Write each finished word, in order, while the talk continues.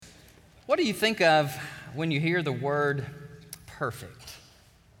What do you think of when you hear the word perfect?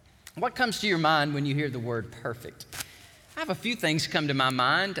 What comes to your mind when you hear the word perfect? I have a few things come to my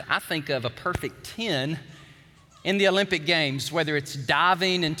mind. I think of a perfect 10 in the Olympic Games, whether it's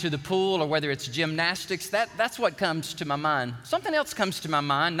diving into the pool or whether it's gymnastics. That's what comes to my mind. Something else comes to my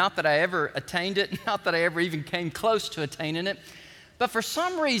mind, not that I ever attained it, not that I ever even came close to attaining it, but for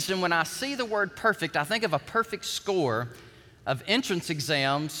some reason when I see the word perfect, I think of a perfect score of entrance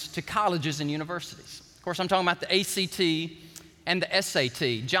exams to colleges and universities. Of course, I'm talking about the ACT and the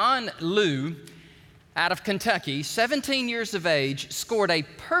SAT. John Liu, out of Kentucky, 17 years of age, scored a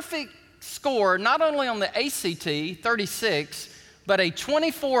perfect score not only on the ACT, 36, but a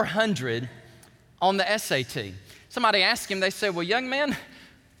 2400 on the SAT. Somebody asked him, they said, well, young man,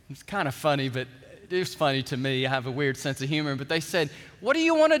 it's kind of funny, but it was funny to me. I have a weird sense of humor, but they said, what do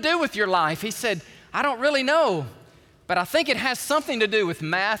you want to do with your life? He said, I don't really know, but I think it has something to do with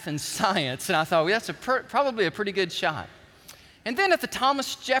math and science. And I thought, well, that's probably a pretty good shot. And then at the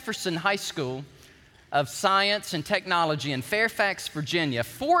Thomas Jefferson High School of Science and Technology in Fairfax, Virginia,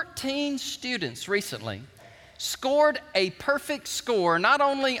 14 students recently scored a perfect score, not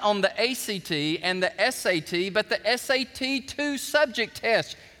only on the ACT and the SAT, but the SAT-2 subject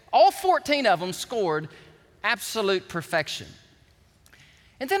test. All 14 of them scored absolute perfection.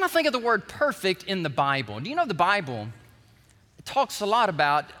 And then I think of the word perfect in the Bible. Do you know the Bible talks a lot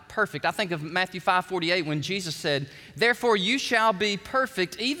about perfect? I think of Matthew 5:48 when Jesus said, therefore you shall be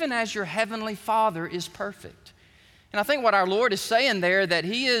perfect even as your heavenly Father is perfect. And I think what our Lord is saying there, that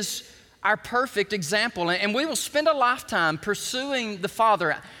He is our perfect example, and we will spend a lifetime pursuing the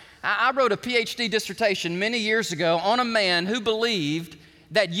Father. I wrote a PhD dissertation many years ago on a man who believed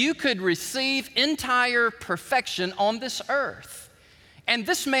that you could receive entire perfection on this earth. And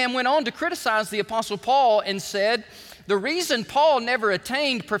this man went on to criticize the Apostle Paul and said, the reason Paul never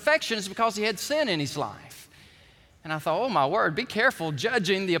attained perfection is because he had sin in his life. And I thought, oh my word, be careful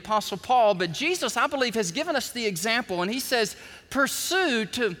judging the Apostle Paul. But Jesus, I believe, has given us the example. And He says, pursue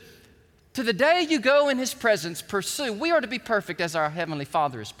to the day you go in His presence, pursue. We are to be perfect as our Heavenly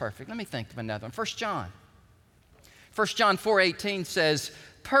Father is perfect. Let me think of another one. 1 John 4:18 says,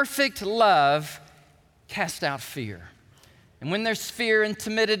 perfect love casts out fear. And when there's fear and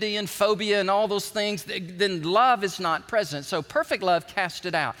timidity and phobia and all those things, then love is not present. So perfect love casts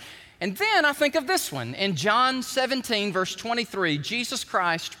it out. And then I think of this one. In John 17, verse 23, Jesus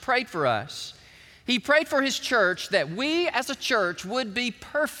Christ prayed for us. He prayed for His church that we as a church would be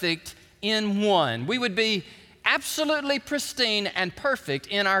perfect in one. We would be absolutely pristine and perfect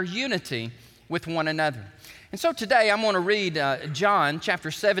in our unity with one another. And so today I'm going to read John chapter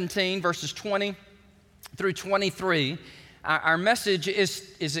 17, verses 20 through 23. Our message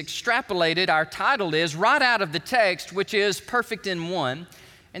is extrapolated. Our title is right out of the text, which is Perfect in One.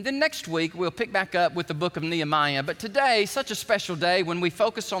 And then next week, we'll pick back up with the book of Nehemiah. But today, such a special day when we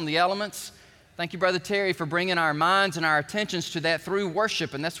focus on the elements. Thank you, Brother Terry, for bringing our minds and our attentions to that through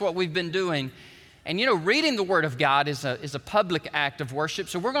worship. And that's what we've been doing. And you know, reading the Word of God is a public act of worship.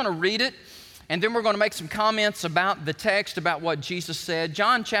 So we're going to read it, and then we're going to make some comments about the text, about what Jesus said.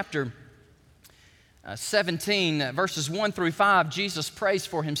 John chapter 17, verses 1 through 5, Jesus prays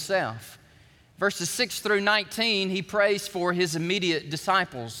for Himself. Verses 6 through 19, He prays for His immediate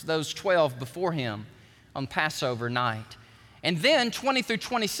disciples, those 12 before Him on Passover night. And then 20 through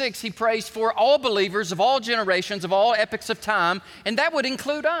 26, He prays for all believers of all generations, of all epochs of time, and that would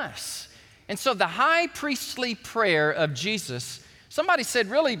include us. And so the high priestly prayer of Jesus, somebody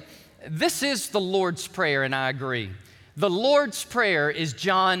said, really, this is the Lord's Prayer, and I agree. The Lord's Prayer is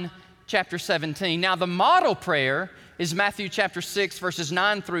John chapter 17. Now, the model prayer is Matthew chapter 6, verses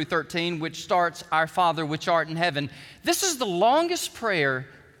 9 through 13, which starts, Our Father which art in heaven. This is the longest prayer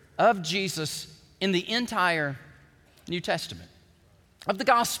of Jesus in the entire New Testament. Of the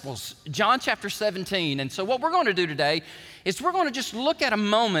Gospels, John chapter 17. And so what we're going to do today is we're going to just look at a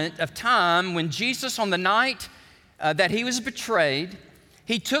moment of time when Jesus, on the night that He was betrayed,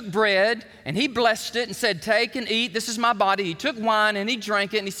 He took bread and He blessed it and said, take and eat, this is my body. He took wine and He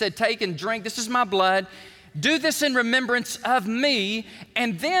drank it and He said, take and drink, this is my blood. Do this in remembrance of me.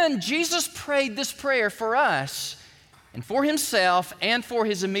 And then Jesus prayed this prayer for us and for Himself and for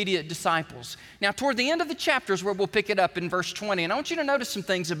His immediate disciples. Now, toward the end of the chapters where we'll pick it up in verse 20, and I want you to notice some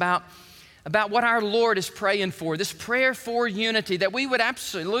things about what our Lord is praying for, this prayer for unity, that we would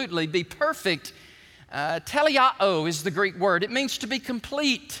absolutely be perfect. Teleao is the Greek word. It means to be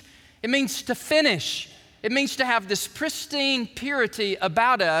complete. It means to finish. It means to have this pristine purity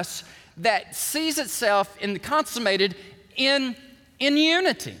about us that sees itself consummated in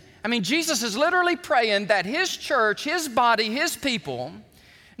unity. I mean, Jesus is literally praying that His church, His body, His people,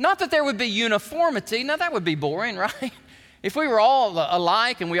 Not that there would be uniformity. Now, that would be boring, right? If we were all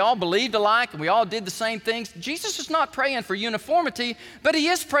alike and we all believed alike and we all did the same things, Jesus is not praying for uniformity, but he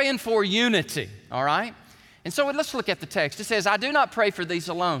is praying for unity, all right? And so let's look at the text. It says, I do not pray for these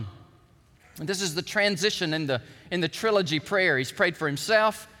alone. And this is the transition in the trilogy prayer. He's prayed for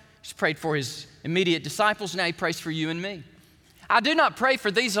himself. He's prayed for his immediate disciples. Now he prays for you and me. I do not pray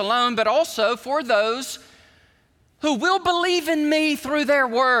for these alone, but also for those who will believe in me through their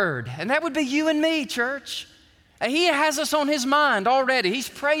word. And that would be you and me, church. He has us on his mind already. He's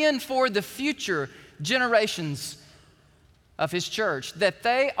praying for the future generations of his church, that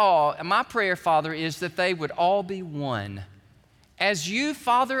they all, my prayer, Father, is that they would all be one. As you,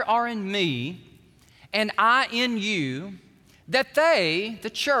 Father, are in me, and I in you, that they,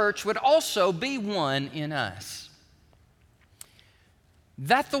 the church, would also be one in us.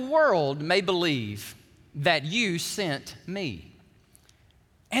 That the world may believe that you sent me.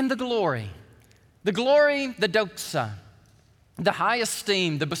 And the glory, the doxa, the high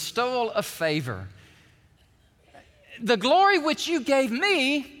esteem, the bestowal of favor, the glory which you gave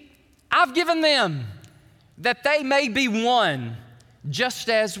me, I've given them, that they may be one, just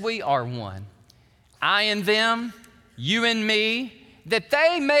as we are one. I and them, you and me, that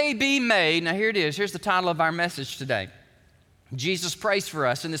they may be made. Now here it is. Here's the title of our message today. Jesus prays for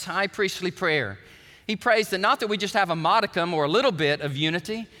us in this high priestly prayer. He prays that not that we just have a modicum or a little bit of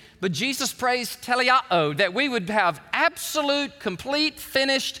unity, but Jesus prays teleao, that we would have absolute, complete,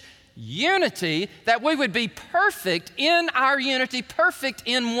 finished unity, that we would be perfect in our unity, perfect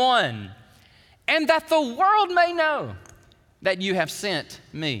in one, and that the world may know that you have sent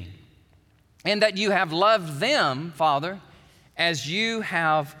me, and that you have loved them, Father, as you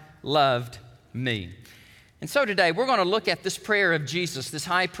have loved me. And so today we're going to look at this prayer of Jesus, this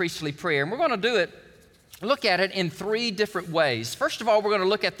high priestly prayer, and we're going to look at it in three different ways. First of all, we're going to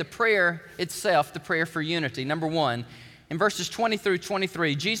look at the prayer itself, the prayer for unity. Number one, in verses 20 through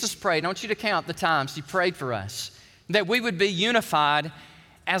 23, Jesus prayed. I want you to count the times he prayed for us, that we would be unified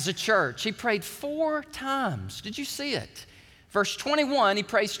as a church. He prayed 4 times. Did you see it? Verse 21, he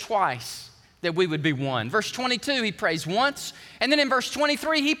prays twice, that we would be one. Verse 22, he prays once. And then in verse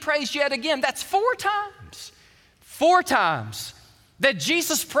 23, he prays yet again. That's 4 times. 4 times that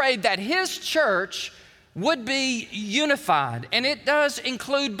Jesus prayed that his church would be unified. And it does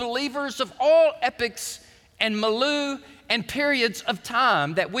include believers of all epochs and milieu and periods of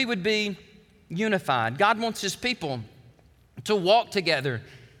time, that we would be unified. God wants his people to walk together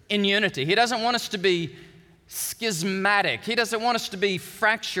in unity. He doesn't want us to be schismatic. He doesn't want us to be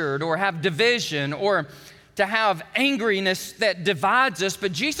fractured or have division or to have angriness that divides us,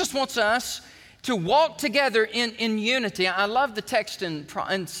 but Jesus wants us to walk together in unity. I love the text in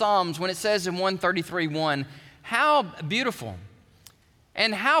Psalms when it says in 133:1, how beautiful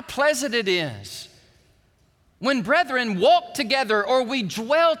and how pleasant it is when brethren walk together, or we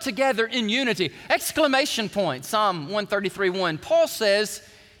dwell together in unity. Exclamation point, Psalm 133:1. Paul says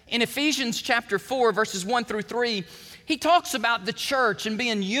in Ephesians chapter 4, verses 1 through 3, he talks about the church and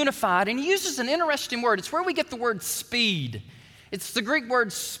being unified, and he uses an interesting word. It's where we get the word speed. It's the Greek word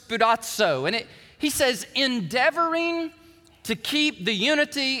spoudazo, and he says, endeavoring to keep the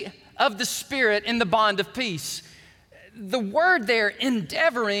unity of the Spirit in the bond of peace. The word there,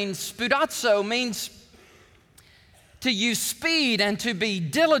 endeavoring, spoudazo, means to use speed and to be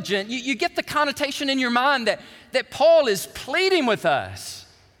diligent. You get the connotation in your mind that Paul is pleading with us,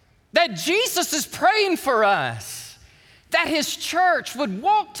 that Jesus is praying for us, that his church would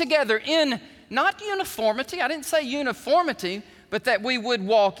walk together in not uniformity, I didn't say uniformity, but that we would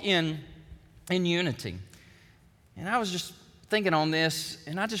walk in unity. And I was just thinking on this,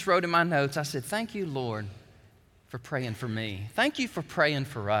 and I just wrote in my notes, I said, thank you, Lord, for praying for me. Thank you for praying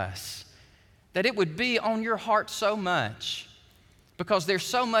for us, that it would be on your heart so much, because there's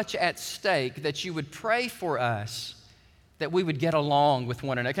so much at stake, that you would pray for us, that we would get along with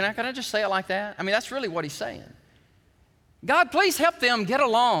one another. Can I just say it like that? I mean, that's really what he's saying. God, please help them get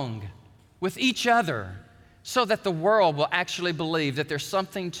along with each other, so that the world will actually believe that there's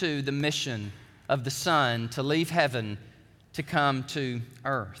something to the mission of the Son to leave heaven to come to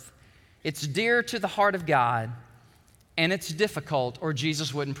earth. It's dear to the heart of God, and it's difficult, or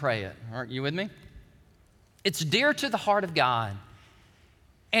Jesus wouldn't pray it. Aren't you with me? It's dear to the heart of God,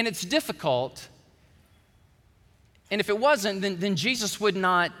 and it's difficult. And if it wasn't, then Jesus would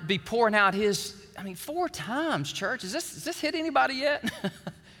not be pouring out his, 4 times, church. Is this hit anybody yet?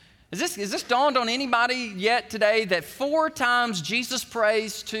 Is this dawned on anybody yet today, that 4 times Jesus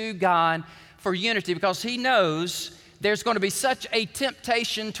prays to God for unity, because he knows there's going to be such a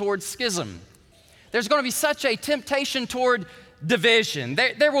temptation toward schism. There's going to be such a temptation toward division.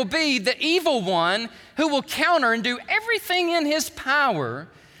 There will be the evil one who will counter and do everything in his power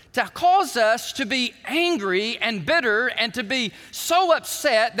to cause us to be angry and bitter and to be so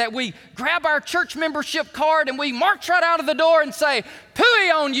upset that we grab our church membership card and we march right out of the door and say,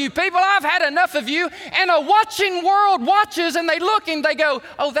 "Pooey on you people, I've had enough of you." And a watching world watches and they look and they go,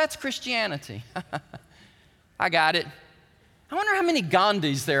 "Oh, that's Christianity." I got it. I wonder how many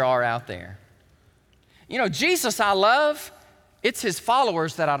Gandhis there are out there. You know, Jesus I love, it's his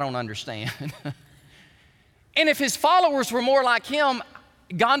followers that I don't understand. And if his followers were more like him,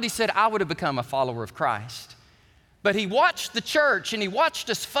 Gandhi said, I would have become a follower of Christ. But he watched the church and he watched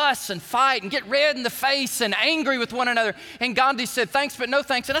us fuss and fight and get red in the face and angry with one another. And Gandhi said, thanks, but no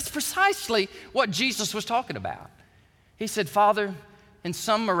thanks. And that's precisely what Jesus was talking about. He said, Father, in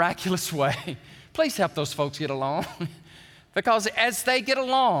some miraculous way, please help those folks get along. Because as they get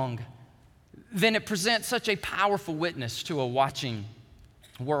along, then it presents such a powerful witness to a watching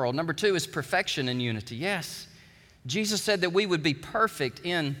world. Number two is perfection in unity. Yes, Jesus said that we would be perfect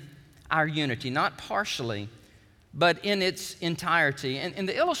in our unity, not partially, but in its entirety. And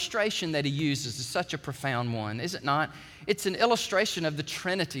the illustration that he uses is such a profound one, is it not? It's an illustration of the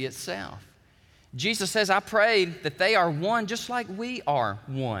Trinity itself. Jesus says, I pray that they are one just like we are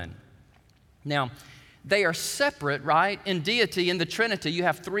one. Now, they are separate, right? In deity, in the Trinity, you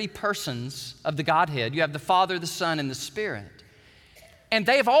have three persons of the Godhead. You have the Father, the Son, and the Spirit. And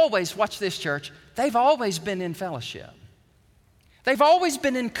they've always, watch this, church, they've always been in fellowship. They've always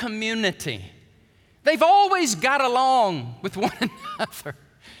been in community. They've always got along with one another.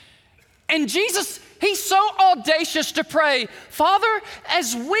 And Jesus, he's so audacious to pray, Father,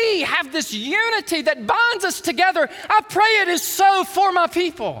 as we have this unity that binds us together, I pray it is so for my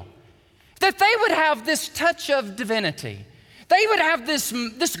people. That they would have this touch of divinity. They would have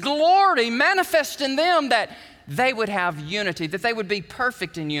this glory manifest in them, that they would have unity, that they would be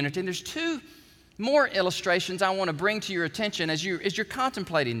perfect in unity. And there's two more illustrations I want to bring to your attention as you're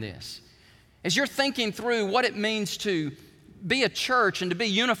contemplating this. As you're thinking through what it means to be a church and to be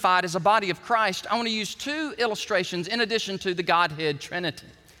unified as a body of Christ, I want to use two illustrations in addition to the Godhead Trinity.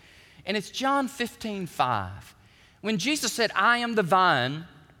 And it's John 15:5. When Jesus said, I am the vine,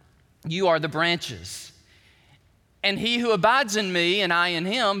 you are the branches. And he who abides in me and I in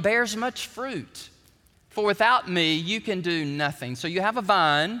him bears much fruit. For without me, you can do nothing. So you have a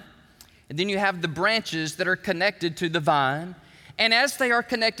vine, and then you have the branches that are connected to the vine. And as they are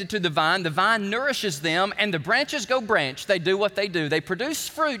connected to the vine nourishes them, and the branches go branch. They do what they do. They produce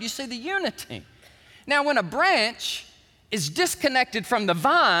fruit. You see the unity. Now, when a branch is disconnected from the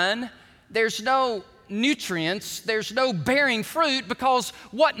vine, there's no nutrients, there's no bearing fruit, because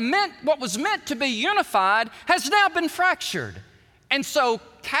what was meant to be unified has now been fractured. And so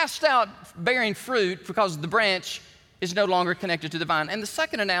cast out bearing fruit because the branch is no longer connected to the vine. And the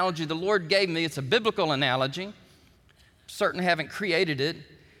second analogy the Lord gave me, it's a biblical analogy. Certainly haven't created it.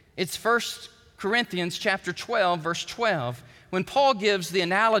 It's 1 Corinthians chapter 12, verse 12, when Paul gives the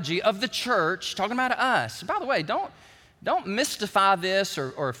analogy of the church, talking about us. By the way, don't mystify this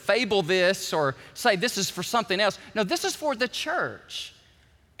or fable this or say this is for something else. No, this is for the church.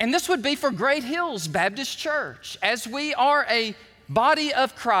 And this would be for Great Hills Baptist Church. As we are a body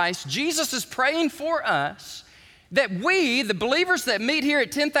of Christ, Jesus is praying for us that we, the believers that meet here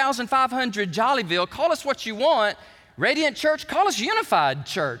at 10,500 Jollyville, call us what you want, Radiant Church, call us Unified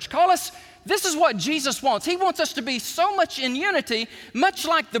Church, call us, this is what Jesus wants. He wants us to be so much in unity, much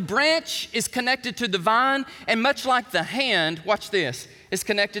like the branch is connected to the vine, and much like the hand, watch this, is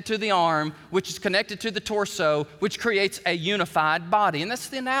connected to the arm, which is connected to the torso, which creates a unified body. And that's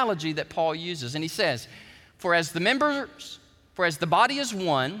the analogy that Paul uses. And he says, for as the body is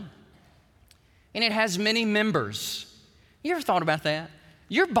one, and it has many members. You ever thought about that?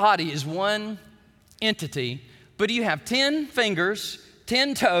 Your body is one entity, but you have 10 fingers,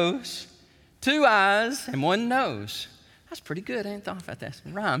 10 toes, 2 eyes, and 1 nose. That's pretty good. I ain't thought about that.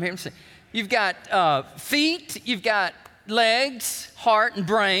 Rhyme. Here, you've got feet, you've got legs, heart and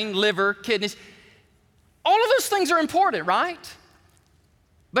brain, liver, kidneys. All of those things are important, right?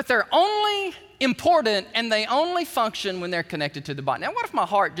 But they're only important and they only function when they're connected to the body. Now, what if my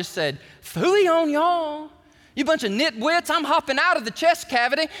heart just said, phooey on y'all, you bunch of nitwits, I'm hopping out of the chest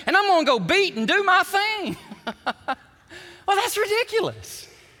cavity and I'm gonna go beat and do my thing. Well, that's ridiculous.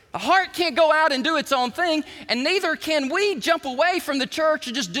 The heart can't go out and do its own thing, and neither can we jump away from the church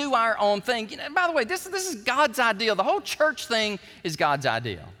and just do our own thing. You know, by the way, this is God's ideal. The whole church thing is God's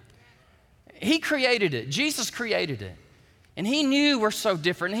ideal. He created it. Jesus created it. And he knew we're so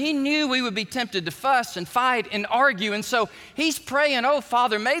different. He knew we would be tempted to fuss and fight and argue. And so he's praying, oh,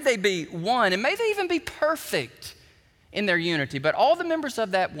 Father, may they be one, and may they even be perfect in their unity, but all the members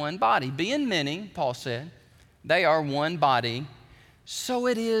of that one body, being many, Paul said, they are one body. So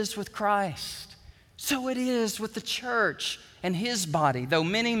it is with Christ. So it is with the church and his body. Though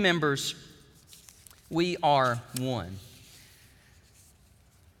many members, we are one.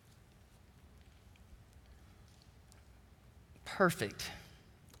 Perfect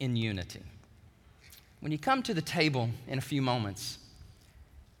in unity. When you come to the table in a few moments,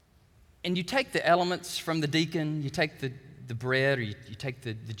 and you take the elements from the deacon, you take the bread, or you take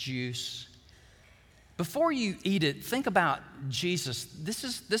the juice. Before you eat it, think about Jesus. This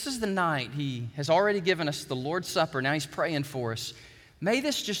is the night he has already given us the Lord's Supper. Now he's praying for us. May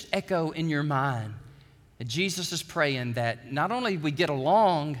this just echo in your mind. And Jesus is praying that not only we get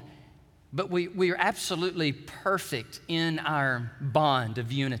along, but we are absolutely perfect in our bond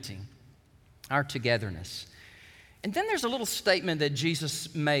of unity, our togetherness. And then there's a little statement that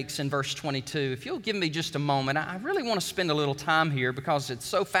Jesus makes in verse 22. If you'll give me just a moment, I really want to spend a little time here because it's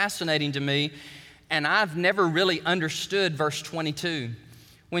so fascinating to me, and I've never really understood verse 22.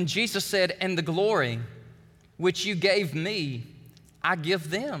 When Jesus said, "And the glory which you gave me, I give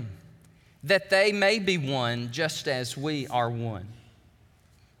them, that they may be one just as we are one."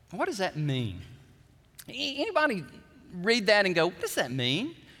 What does that mean? Anybody read that and go, what does that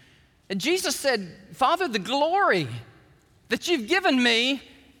mean? And Jesus said, "Father, the glory that you've given me,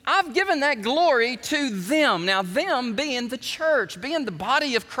 I've given that glory to them." Now, them being the church, being the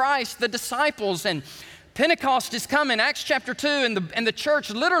body of Christ, the disciples, and Pentecost is coming, Acts chapter 2, and the church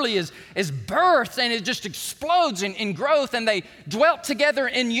literally is birthed, and it just explodes in growth, and they dwelt together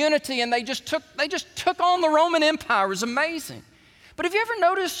in unity, and they just took on the Roman Empire. It was amazing. But have you ever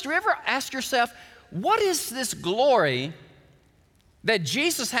noticed, or ever asked yourself, what is this glory that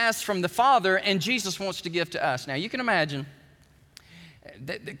Jesus has from the Father and Jesus wants to give to us? Now, you can imagine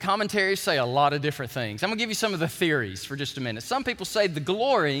the commentaries say a lot of different things. I'm going to give you some of the theories for just a minute. Some people say the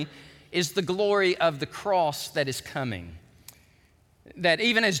glory is the glory of the cross that is coming. That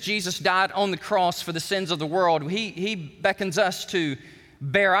even as Jesus died on the cross for the sins of the world, he beckons us to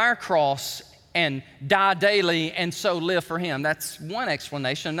bear our cross and die daily and so live for him. That's one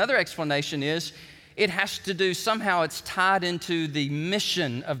explanation. Another explanation is it has to do, somehow it's tied into the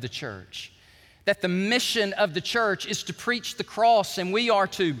mission of the church. That the mission of the church is to preach the cross, and we are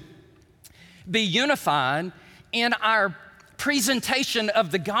to be unified in our presentation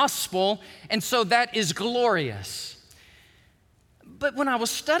of the gospel, and so that is glorious. But when I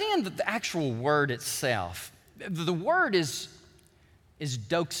was studying the actual word itself, the word is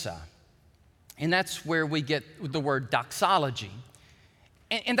doxa, and that's where we get the word doxology.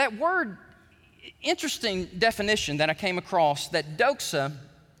 And that word, interesting definition that I came across, that doxa,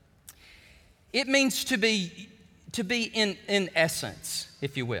 it means to be in essence,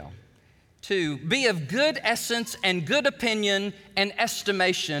 if you will. To be of good essence and good opinion and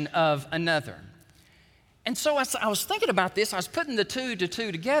estimation of another. And so as I was thinking about this, I was putting the two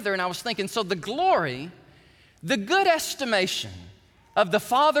together, and I was thinking, so the glory, the good estimation of the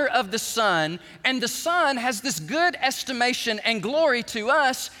Father of the Son, and the Son has this good estimation and glory to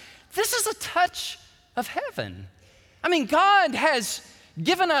us. This is a touch of heaven. I mean, God has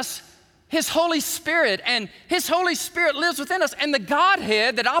given us His Holy Spirit, and His Holy Spirit lives within us, and the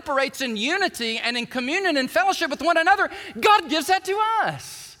Godhead that operates in unity and in communion and fellowship with one another, God gives that to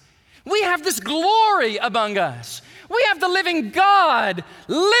us. We have this glory among us. We have the living God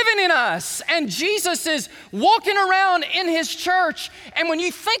living in us, and Jesus is walking around in His church. And when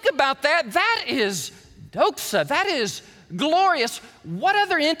you think about that, that is doxa, that is glorious. What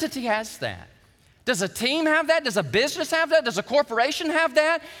other entity has that? Does a team have that? Does a business have that? Does a corporation have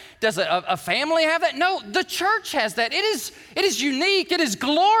that? Does a family have that? No, the church has that. It is unique. It is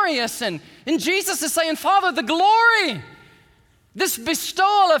glorious. And Jesus is saying, Father, the glory, this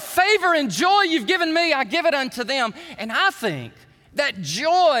bestowal of favor and joy you've given me, I give it unto them. And I think that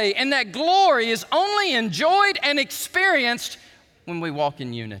joy and that glory is only enjoyed and experienced when we walk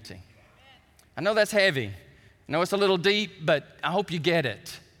in unity. I know that's heavy. I know it's a little deep, but I hope you get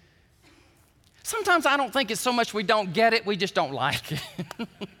it. Sometimes I don't think it's so much we don't get it, we just don't like it.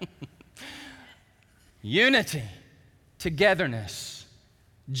 Unity, togetherness.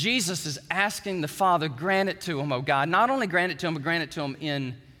 Jesus is asking the Father, grant it to him, oh God. Not only grant it to him, but grant it to him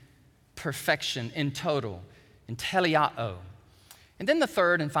in perfection, in total, in teleao. And then the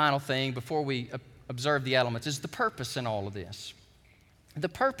third and final thing before we observe the elements is the purpose in all of this. The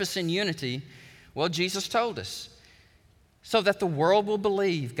purpose in unity, well, Jesus told us. So that the world will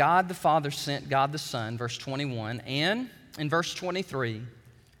believe God the Father sent God the Son, verse 21, and in verse 23,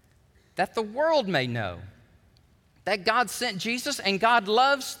 that the world may know that God sent Jesus and God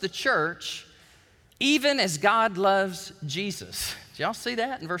loves the church even as God loves Jesus. Did y'all see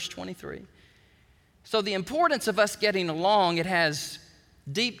that in verse 23? So the importance of us getting along, it has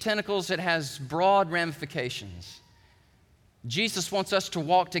deep tentacles, it has broad ramifications. Jesus wants us to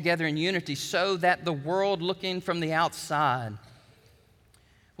walk together in unity so that the world looking from the outside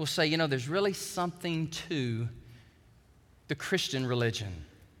will say, you know, there's really something to the Christian religion.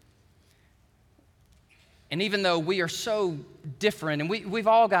 And even though we are so different, and we've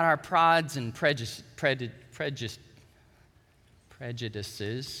all got our prides and prejudices,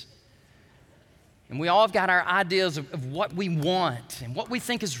 and we all have got our ideas of what we want and what we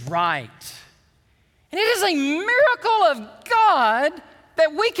think is right. And it is a miracle of God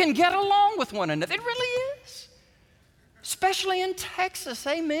that we can get along with one another. It really is. Especially in Texas,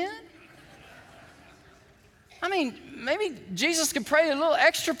 amen? I mean, maybe Jesus could pray a little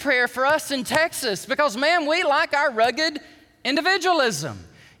extra prayer for us in Texas because, man, we like our rugged individualism.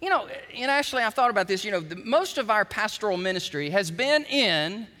 You know, and actually I've thought about this, you know, most of our pastoral ministry has been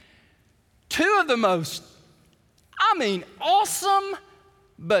in two of the most, awesome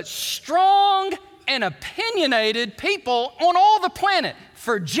but strong and opinionated people on all the planet,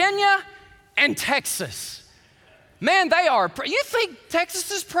 Virginia and Texas. Man, they are, you think Texas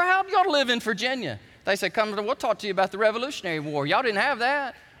is proud? You ought to live in Virginia. They say, we'll talk to you about the Revolutionary War. Y'all didn't have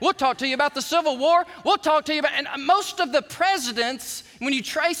that. We'll talk to you about the Civil War. We'll talk to you about, and most of the presidents, when you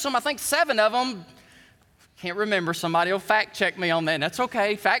trace them, I think 7 of them, can't remember, somebody will fact check me on that, and that's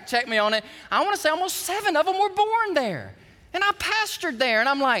okay, fact check me on it. I want to say almost 7 of them were born there. And I pastored there, and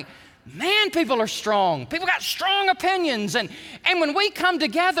I'm like, man, people are strong. People got strong opinions. And when we come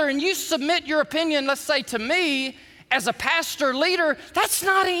together and you submit your opinion, let's say to me, as a pastor leader, that's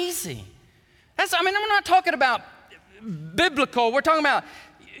not easy. I'm not talking about biblical. We're talking about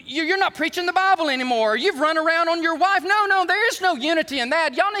you're not preaching the Bible anymore. You've run around on your wife. No, there is no unity in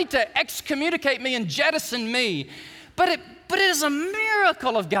that. Y'all need to excommunicate me and jettison me. But it is a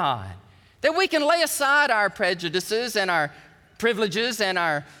miracle of God that we can lay aside our prejudices and our privileges and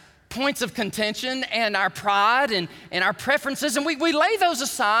our points of contention and our pride and our preferences, and we lay those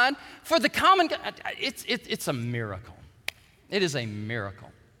aside for the common. It's a miracle. It is a miracle.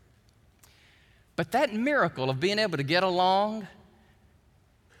 But that miracle of being able to get along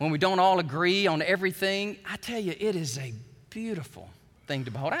when we don't all agree on everything, I tell you, it is a beautiful thing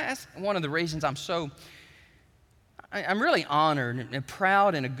to behold. That's one of the reasons I'm really honored and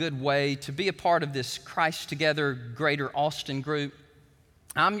proud in a good way to be a part of this Christ Together Greater Austin group.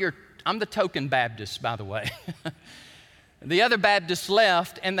 I'm the token Baptist, by the way. The other Baptists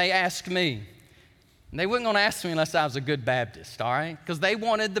left, and they asked me. And they weren't going to ask me unless I was a good Baptist, all right? Because they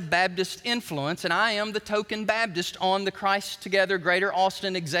wanted the Baptist influence, and I am the token Baptist on the Christ Together Greater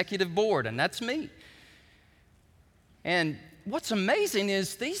Austin Executive Board, and that's me. And what's amazing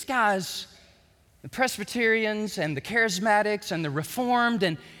is these guys, the Presbyterians and the Charismatics and the Reformed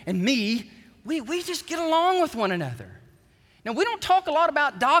and me, we just get along with one another. Now, we don't talk a lot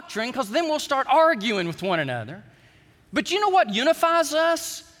about doctrine because then we'll start arguing with one another. But you know what unifies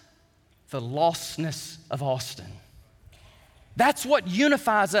us? The lostness of Austin. That's what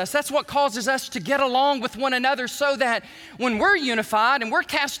unifies us. That's what causes us to get along with one another so that when we're unified and we're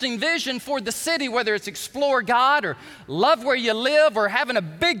casting vision for the city, whether it's Explore God or Love Where You Live or having a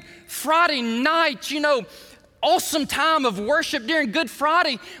big Friday night, awesome time of worship during Good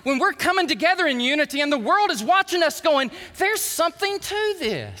Friday, when we're coming together in unity and the world is watching us going, there's something to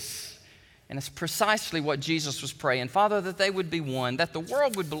this. And it's precisely what Jesus was praying. Father, that they would be one, that the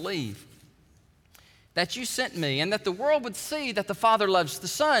world would believe that you sent me, and that the world would see that the Father loves the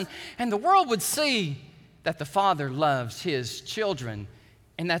Son, and the world would see that the Father loves his children.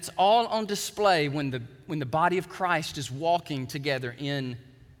 And that's all on display when the body of Christ is walking together in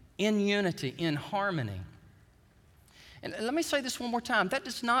unity, in harmony. And let me say this one more time. That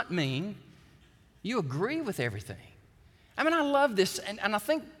does not mean you agree with everything. I love this, and I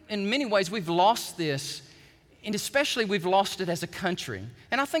think in many ways we've lost this, and especially we've lost it as a country.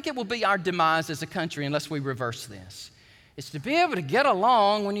 And I think it will be our demise as a country unless we reverse this. It's to be able to get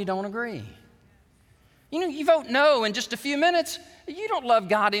along when you don't agree. You vote no in just a few minutes. You don't love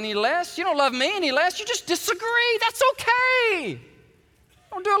God any less. You don't love me any less. You just disagree. That's okay.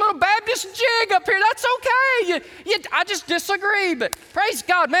 Don't do a little Baptist jig up here. That's okay. I just disagree, but praise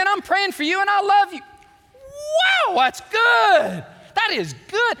God, man, I'm praying for you and I love you. Wow, that's good. That is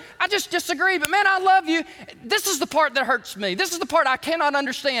good. I just disagree, but man, I love you. This is the part that hurts me. This is the part I cannot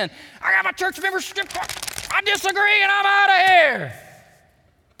understand. I got my church membership card. I disagree and I'm out of here.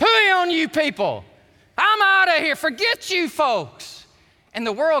 Pooey on you people. I'm out of here. Forget you folks. And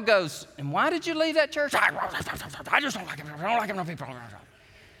the world goes, and why did you leave that church? I just don't like it. I don't like it. No people.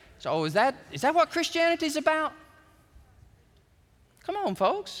 So is that what Christianity's about? Come on,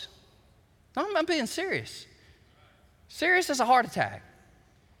 folks. I'm being serious. Serious as a heart attack.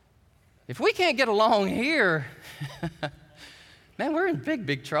 If we can't get along here, man, we're in big,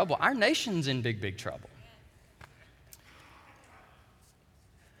 big trouble. Our nation's in big, big trouble.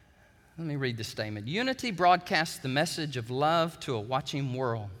 Let me read this statement. Unity broadcasts the message of love to a watching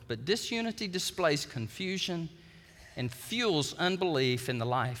world, but disunity displays confusion and fuels unbelief in the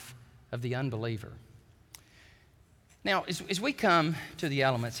life of the unbeliever. Now, as we come to the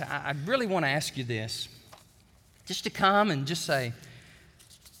elements, I really want to ask you this, just to come and just say,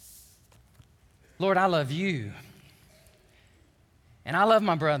 Lord, I love you. And I love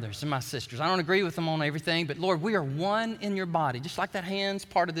my brothers and my sisters. I don't agree with them on everything, but Lord, we are one in your body, just like that hand's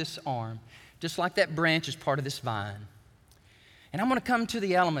part of this arm, just like that branch is part of this vine. And I'm going to come to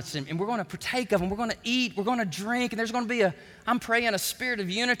the elements, and we're going to partake of them. We're going to eat, we're going to drink, and there's going to be I'm praying, a spirit of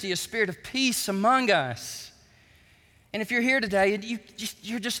unity, a spirit of peace among us. And if you're here today and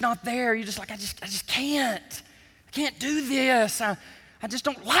you're just not there, you're just like, I just can't. I can't do this. I just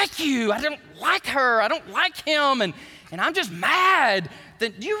don't like you. I don't like her. I don't like him. And I'm just mad.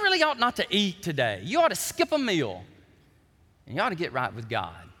 Then you really ought not to eat today. You ought to skip a meal. And you ought to get right with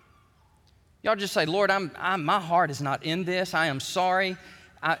God. You ought to just say, Lord, my heart is not in this. I am sorry.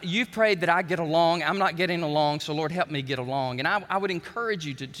 You've prayed that I get along. I'm not getting along, so Lord, help me get along. And I would encourage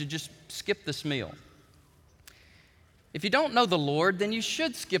you to just skip this meal. If you don't know the Lord, then you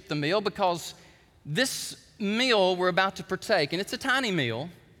should skip the meal, because this meal we're about to partake, and it's a tiny meal,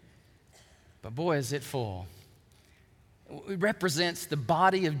 but boy, is it full. It represents the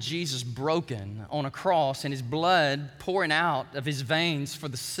body of Jesus broken on a cross and his blood pouring out of his veins for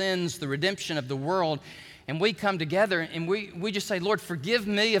the sins, the redemption of the world. And we come together and we just say, Lord, forgive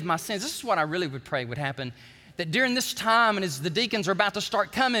me of my sins. This is what I really would pray would happen. That during this time, and as the deacons are about to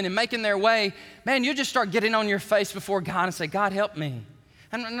start coming and making their way, man, you just start getting on your face before God and say, God, help me.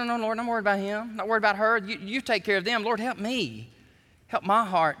 No, Lord, I'm not worried about him. I'm not worried about her. You take care of them. Lord, help me. Help my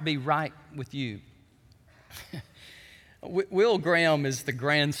heart be right with you. Will Graham is the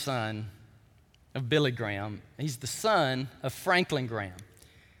grandson of Billy Graham. He's the son of Franklin Graham.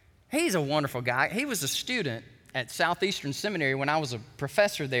 He's a wonderful guy. He was a student at Southeastern Seminary when I was a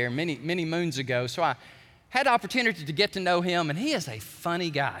professor there many, many moons ago. So I had the opportunity to get to know him, and he is a funny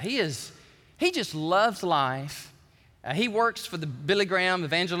guy. He just loves life. He works for the Billy Graham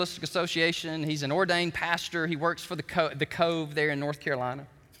Evangelistic Association. He's an ordained pastor. He works for the Cove there in North Carolina.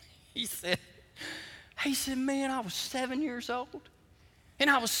 He said, man, I was 7 years old, and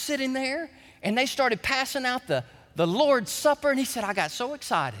I was sitting there, and they started passing out the Lord's Supper, and he said, I got so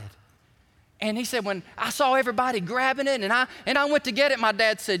excited. And he said, when I saw everybody grabbing it, and I went to get it, my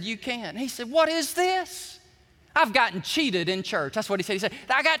dad said, you can't. He said, what is this? I've gotten cheated in church. That's what he said. He said,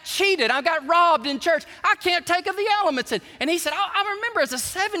 I got cheated. I got robbed in church. I can't take of the elements. And he said, I remember as a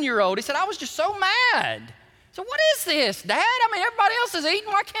 7-year-old, he said, I was just so mad. So what is this, Dad? I mean, everybody else is eating.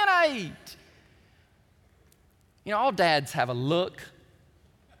 Why can't I eat? You know, all dads have a look.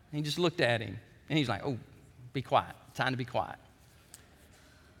 And he just looked at him, and he's like, oh, be quiet. Time to be quiet.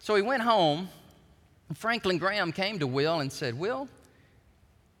 So he went home, and Franklin Graham came to Will and said, Will,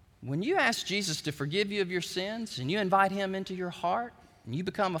 when you ask Jesus to forgive you of your sins and you invite him into your heart and you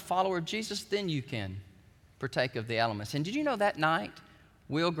become a follower of Jesus, then you can partake of the elements. And did you know that night,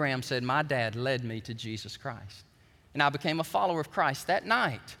 Will Graham said, my dad led me to Jesus Christ. And I became a follower of Christ that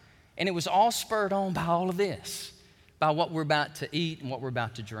night. And it was all spurred on by all of this, by what we're about to eat and what we're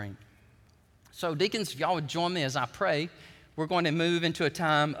about to drink. So deacons, if y'all would join me as I pray, we're going to move into a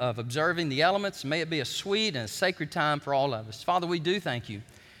time of observing the elements. May it be a sweet and a sacred time for all of us. Father, we do thank you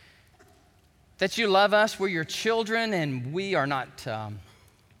that you love us. We're your children, and we are not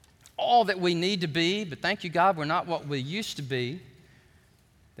all that we need to be. But thank you, God, we're not what we used to be,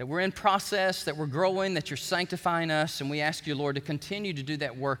 that we're in process, that we're growing, that you're sanctifying us. And we ask you, Lord, to continue to do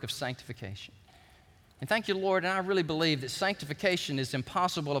that work of sanctification. And thank you, Lord, and I really believe that sanctification is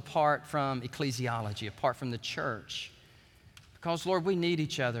impossible apart from ecclesiology, apart from the church. Because, Lord, we need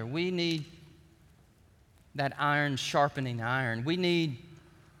each other. We need that iron sharpening iron. We need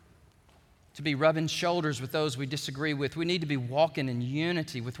to be rubbing shoulders with those we disagree with. We need to be walking in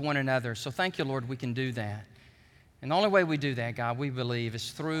unity with one another. So thank you, Lord, we can do that. And the only way we do that, God, we believe,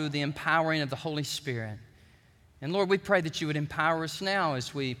 is through the empowering of the Holy Spirit. And Lord, we pray that you would empower us now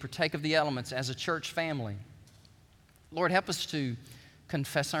as we partake of the elements as a church family. Lord, help us to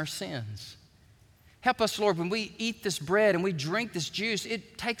confess our sins. Help us, Lord, when we eat this bread and we drink this juice,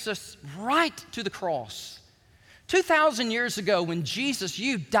 it takes us right to the cross. 2,000 years ago when Jesus,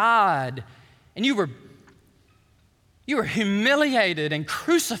 you died and you were You were humiliated and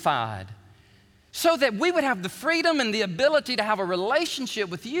crucified so that we would have the freedom and the ability to have a relationship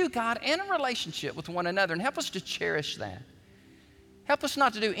with you, God, and a relationship with one another. And help us to cherish that. Help us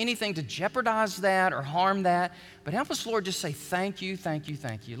not to do anything to jeopardize that or harm that, but help us, Lord, just say thank you, thank you,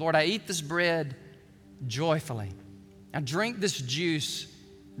 thank you. Lord, I eat this bread joyfully. I drink this juice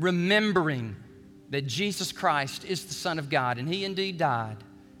remembering that Jesus Christ is the Son of God, and He indeed died,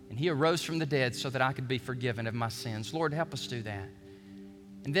 and He arose from the dead so that I could be forgiven of my sins. Lord, help us do that.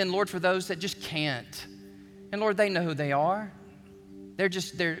 And then, Lord, for those that just can't, and Lord, they know who they are.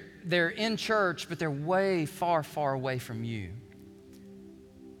 They're in church, but they're way far, far away from you.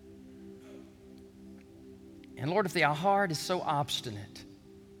 And Lord, if our heart is so obstinate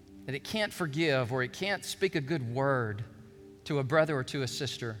that it can't forgive or it can't speak a good word to a brother or to a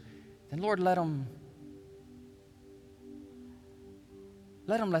sister, then Lord, let them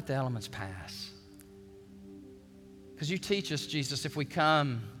let the elements pass. Because you teach us, Jesus, if we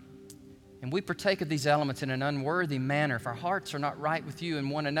come and we partake of these elements in an unworthy manner, if our hearts are not right with you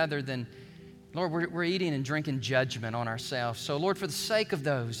and one another, then Lord, we're eating and drinking judgment on ourselves. So Lord, for the sake of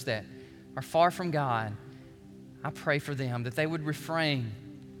those that are far from God, I pray for them that they would refrain.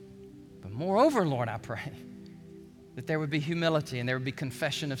 But moreover, Lord, I pray that there would be humility and there would be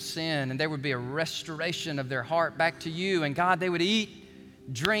confession of sin and there would be a restoration of their heart back to you. And God, they would eat,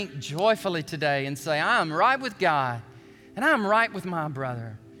 drink joyfully today and say, I am right with God and I'm right with my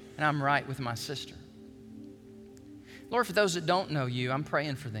brother and I'm right with my sister. Lord, for those that don't know you, I'm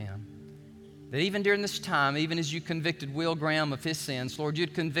praying for them. That even during this time, even as you convicted Will Graham of his sins, Lord,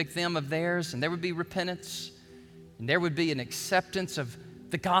 you'd convict them of theirs and there would be repentance. And there would be an acceptance of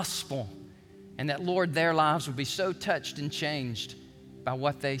the gospel. And that, Lord, their lives would be so touched and changed by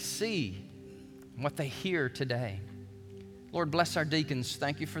what they see and what they hear today. Lord, bless our deacons.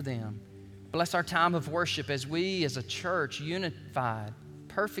 Thank you for them. Bless our time of worship as we, as a church, unified,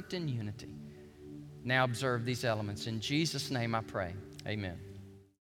 perfect in unity, now observe these elements. In Jesus' name I pray. Amen.